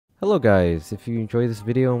Hello guys, if you enjoyed this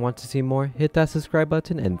video and want to see more, hit that subscribe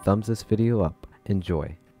button and thumbs this video up.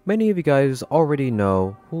 Enjoy. Many of you guys already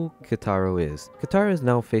know who Keitaro is. Keitaro is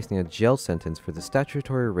now facing a jail sentence for the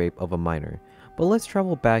statutory rape of a minor. But let's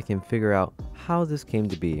travel back and figure out how this came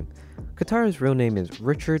to be. Keitaro's real name is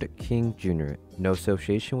Richard King Jr., no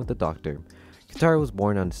association with the doctor. Keitaro was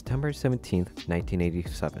born on September 17,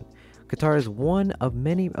 1987. Keitaro is one of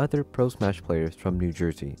many other Pro Smash players from New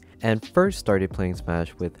Jersey, and first started playing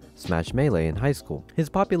Smash with Smash Melee in high school. His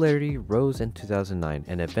popularity rose in 2009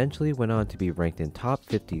 and eventually went on to be ranked in top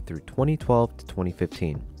 50 through 2012 to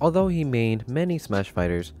 2015. Although he mained many Smash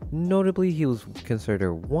fighters, notably he was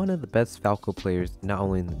considered one of the best Falco players not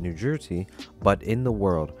only in New Jersey, but in the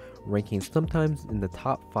world, ranking sometimes in the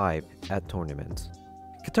top 5 at tournaments.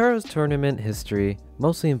 Keitaro's tournament history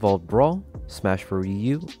mostly involved Brawl, Smash for Wii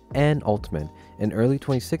U, and Ultimate. In early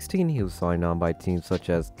 2016, he was signed on by teams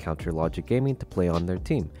such as Counter Logic Gaming to play on their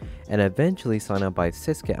team, and eventually signed on by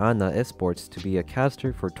Keitaro Esports to be a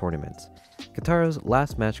caster for tournaments. Keitaro's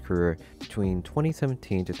last match career between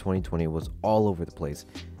 2017 to 2020 was all over the place,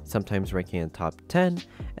 sometimes ranking in top 10,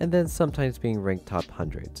 and then sometimes being ranked top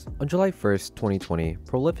hundreds. On July 1st, 2020,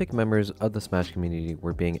 prolific members of the Smash community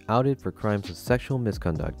were being outed for crimes of sexual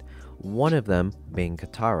misconduct, one of them being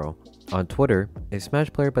Keitaro. On Twitter, a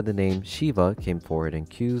Smash player by the name Shiva came forward and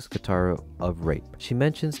accused Keitaro of rape. She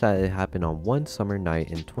mentions that it happened on one summer night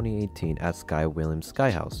in 2018 at Sky Williams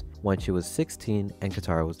Sky House, when she was 16 and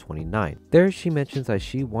Keitaro was 29. There she mentions that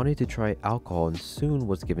she wanted to try alcohol and soon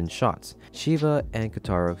was given shots. Shiva and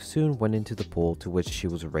Keitaro soon went into the pool, to which she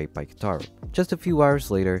was raped by Keitaro. Just a few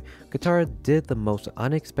hours later, Keitaro did the most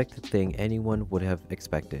unexpected thing anyone would have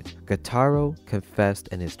expected. Keitaro confessed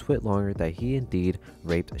in his tweet longer that he indeed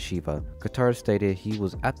raped Shiva. Keitaro stated he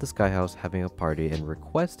was at the Sky House having a party and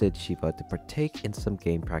requested Shiva to partake in some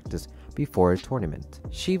game practice before a tournament.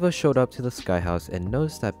 Shiva showed up to the Sky House and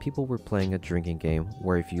noticed that people were playing a drinking game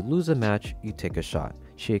where if you lose a match, you take a shot.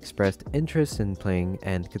 She expressed interest in playing,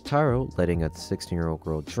 and Keitaro letting a 16-year-old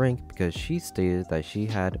girl drink because she stated that she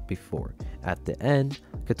had before. At the end,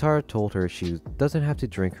 Keitaro told her she doesn't have to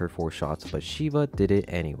drink her 4 shots, but Shiva did it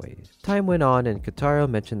anyways. Time went on and Keitaro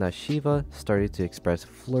mentioned that Shiva started to express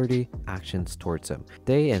flirty actions towards him.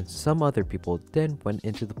 They and some other people then went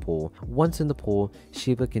into the pool. Once in the pool,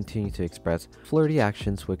 Shiva continued to express flirty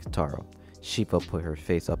actions with Keitaro. Shiva put her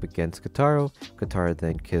face up against Keitaro. Keitaro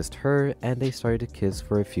then kissed her and they started to kiss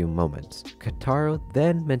for a few moments. Keitaro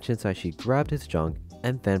then mentions that she grabbed his junk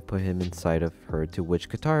and then put him inside of her, to which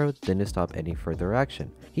Keitaro didn't stop any further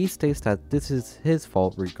action. He states that this is his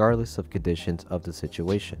fault regardless of conditions of the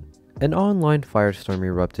situation. An online firestorm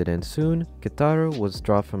erupted and soon, Keitaro was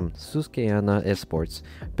dropped from Keitaro Esports,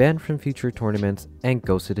 banned from future tournaments, and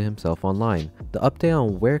ghosted himself online. The update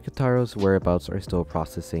on where Keitaro's whereabouts are still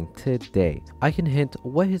processing today. I can hint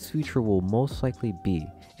what his future will most likely be.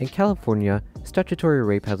 In California, statutory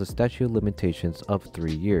rape has a statute of limitations of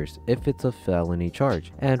 3 years if it's a felony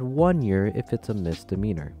charge, and 1 year if it's a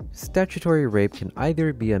misdemeanor. Statutory rape can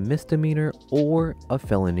either be a misdemeanor or a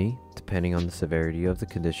felony, depending on the severity of the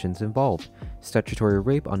conditions involved. Statutory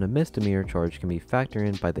rape on a misdemeanor charge can be factored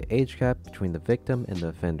in by the age gap between the victim and the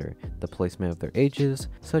offender, the placement of their ages,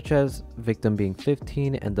 such as victim being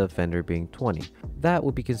 15 and the offender being 20. That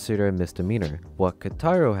would be considered a misdemeanor. What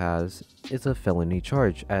Keitaro has is a felony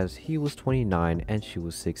charge, as he was 29 and she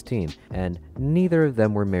was 16, and neither of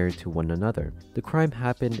them were married to one another. The crime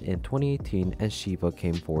happened in 2018 and Shiva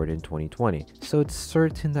came forward in 2020, so it's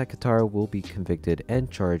certain that Keitaro will be convicted and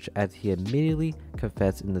charged, as he immediately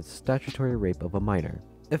confessed in the statutory rape of a minor.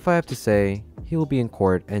 If I have to say, he will be in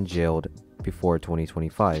court and jailed before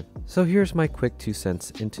 2025. So here's my quick 2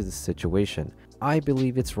 cents into the situation. I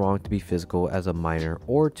believe it's wrong to be physical as a minor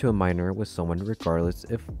or to a minor with someone, regardless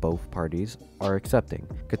if both parties are accepting.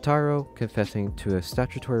 Keitaro confessing to a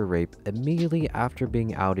statutory rape immediately after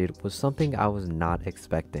being outed was something I was not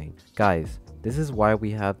expecting. Guys, this is why we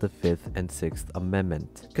have the 5th and 6th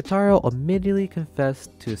Amendment. Keitaro immediately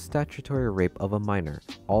confessed to a statutory rape of a minor.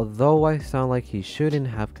 Although I sound like he shouldn't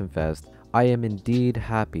have confessed, I am indeed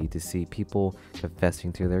happy to see people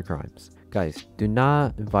confessing to their crimes. Guys, do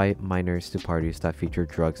not invite minors to parties that feature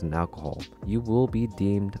drugs and alcohol. You will be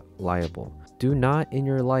deemed liable. Do not in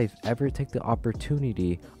your life ever take the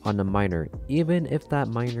opportunity on a minor, even if that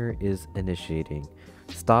minor is initiating.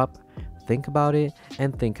 Stop, think about it,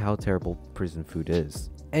 and think how terrible prison food is.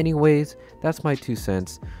 Anyways, that's my 2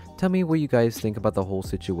 cents. Tell me what you guys think about the whole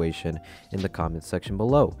situation in the comments section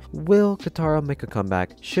below. Will Keitaro make a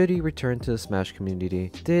comeback? Should he return to the Smash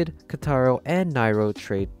community? Did Keitaro and Nairo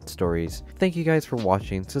trade stories? Thank you guys for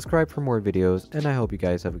watching. Subscribe for more videos, and I hope you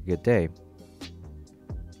guys have a good day.